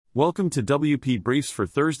Welcome to WP Briefs for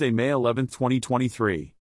Thursday, May 11,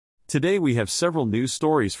 2023. Today we have several news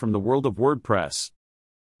stories from the world of WordPress.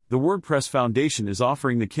 The WordPress Foundation is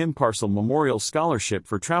offering the Kim Parcel Memorial Scholarship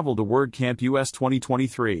for Travel to WordCamp US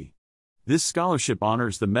 2023. This scholarship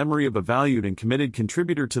honors the memory of a valued and committed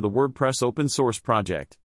contributor to the WordPress open source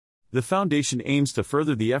project. The foundation aims to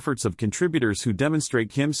further the efforts of contributors who demonstrate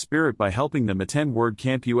Kim's spirit by helping them attend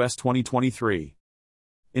WordCamp US 2023.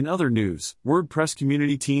 In other news, WordPress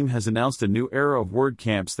community team has announced a new era of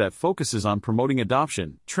WordCamps that focuses on promoting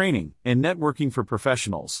adoption, training, and networking for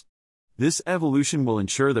professionals. This evolution will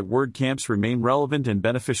ensure that WordCamps remain relevant and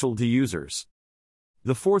beneficial to users.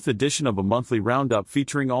 The fourth edition of a monthly roundup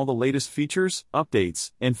featuring all the latest features,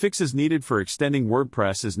 updates, and fixes needed for extending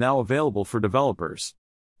WordPress is now available for developers.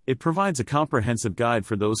 It provides a comprehensive guide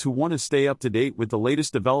for those who want to stay up to date with the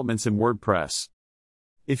latest developments in WordPress.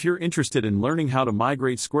 If you're interested in learning how to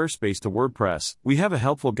migrate Squarespace to WordPress, we have a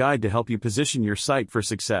helpful guide to help you position your site for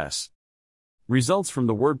success. Results from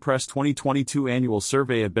the WordPress 2022 annual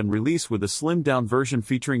survey have been released with a slimmed-down version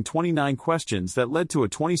featuring 29 questions that led to a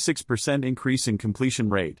 26% increase in completion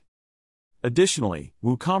rate. Additionally,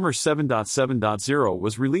 WooCommerce 7.7.0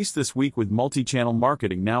 was released this week with multi-channel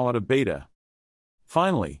marketing now out of beta.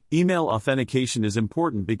 Finally, email authentication is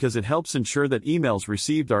important because it helps ensure that emails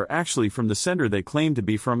received are actually from the sender they claim to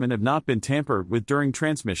be from and have not been tampered with during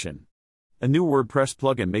transmission. A new WordPress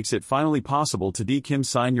plugin makes it finally possible to DKIM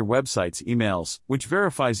sign your website's emails, which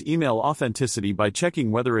verifies email authenticity by checking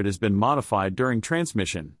whether it has been modified during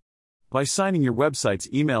transmission. By signing your website's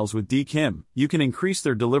emails with DKIM, you can increase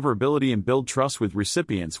their deliverability and build trust with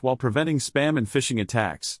recipients while preventing spam and phishing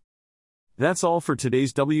attacks. That's all for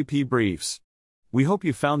today's WP Briefs. We hope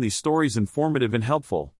you found these stories informative and helpful.